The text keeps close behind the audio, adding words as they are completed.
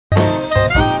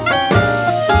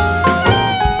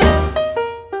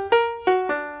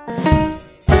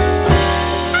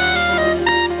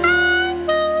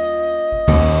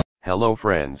Hello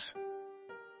friends.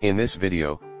 In this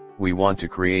video, we want to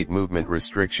create movement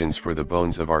restrictions for the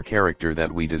bones of our character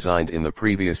that we designed in the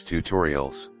previous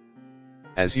tutorials.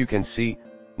 As you can see,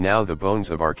 now the bones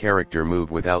of our character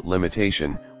move without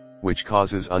limitation, which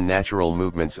causes unnatural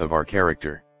movements of our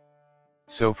character.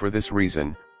 So for this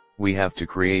reason, we have to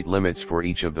create limits for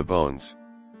each of the bones.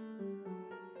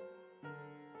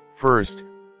 First,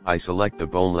 I select the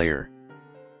bone layer.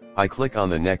 I click on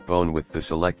the neck bone with the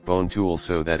Select Bone tool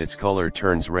so that its color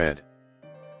turns red.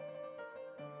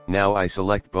 Now I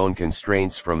select Bone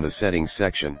Constraints from the Settings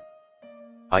section.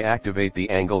 I activate the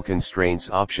Angle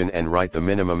Constraints option and write the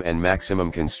minimum and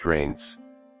maximum constraints.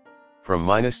 From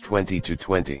 -20 to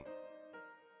 20.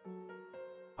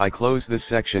 I close this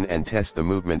section and test the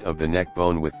movement of the neck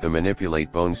bone with the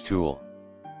Manipulate Bones tool.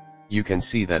 You can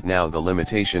see that now the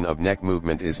limitation of neck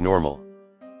movement is normal.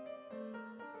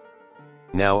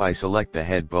 Now I select the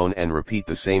head bone and repeat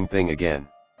the same thing again.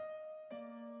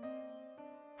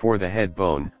 For the head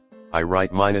bone, I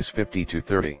write -50 to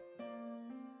 30.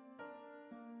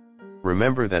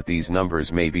 Remember that these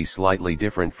numbers may be slightly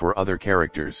different for other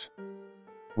characters.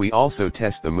 We also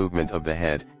test the movement of the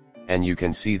head, and you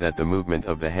can see that the movement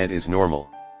of the head is normal.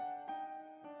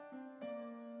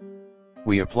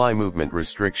 We apply movement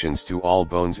restrictions to all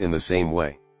bones in the same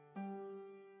way.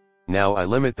 Now I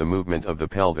limit the movement of the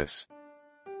pelvis.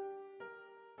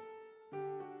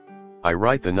 I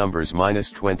write the numbers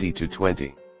 -20 to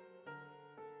 20.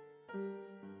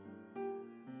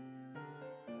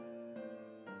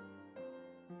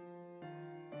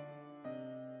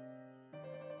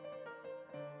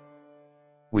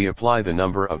 We apply the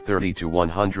number of 30 to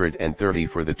 130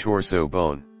 for the torso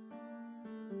bone.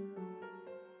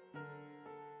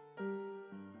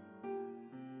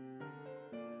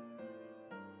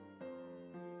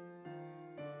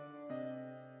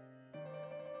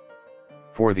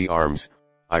 For the arms,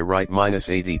 I write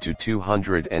 -80 to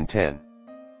 210.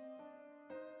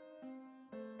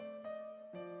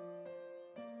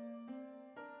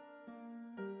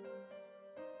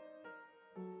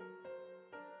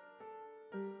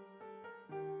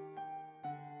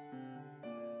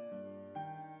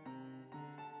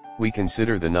 We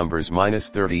consider the numbers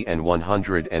 -30 and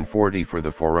 140 for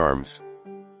the forearms.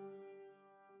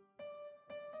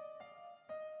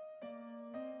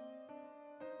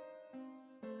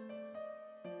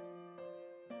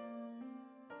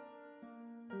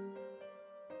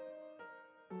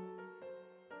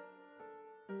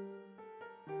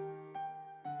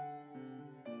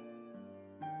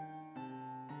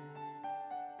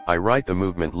 I write the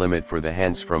movement limit for the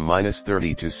hands from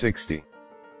 -30 to 60.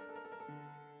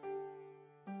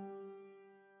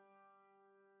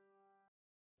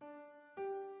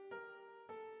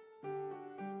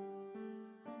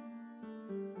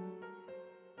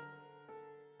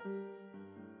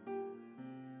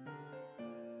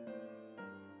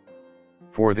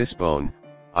 For this bone,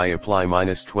 I apply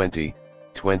 -20,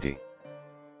 20.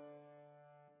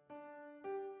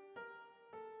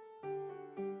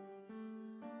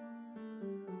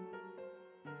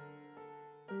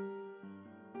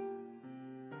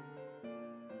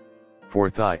 For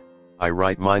thigh, I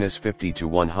write -50 to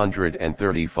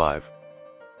 135.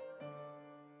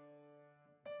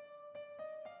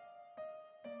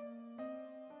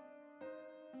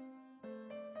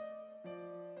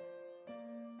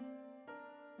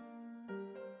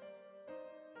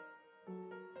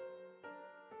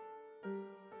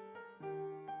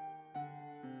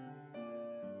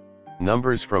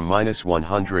 Numbers from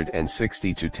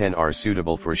 -160 to 10 are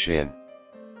suitable for shin.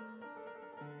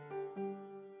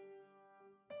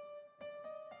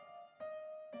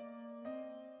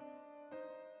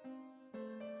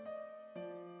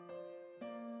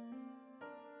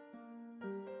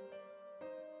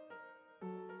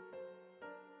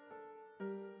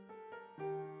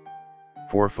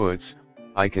 For foots,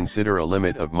 I consider a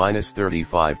limit of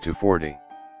 -35 to 40.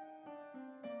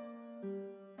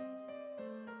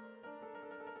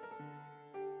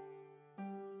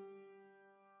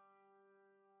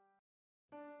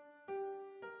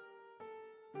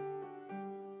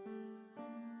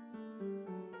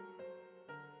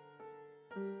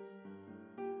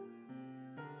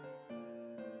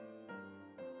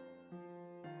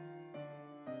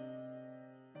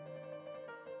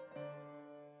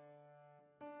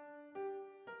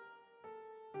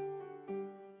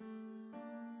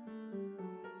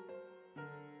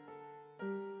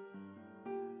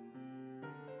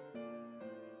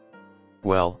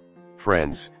 Well,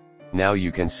 friends, now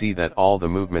you can see that all the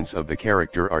movements of the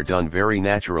character are done very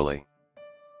naturally.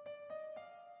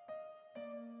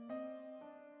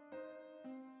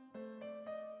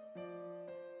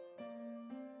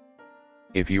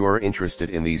 If you are interested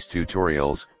in these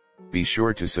tutorials, be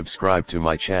sure to subscribe to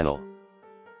my channel.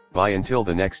 Bye until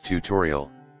the next tutorial.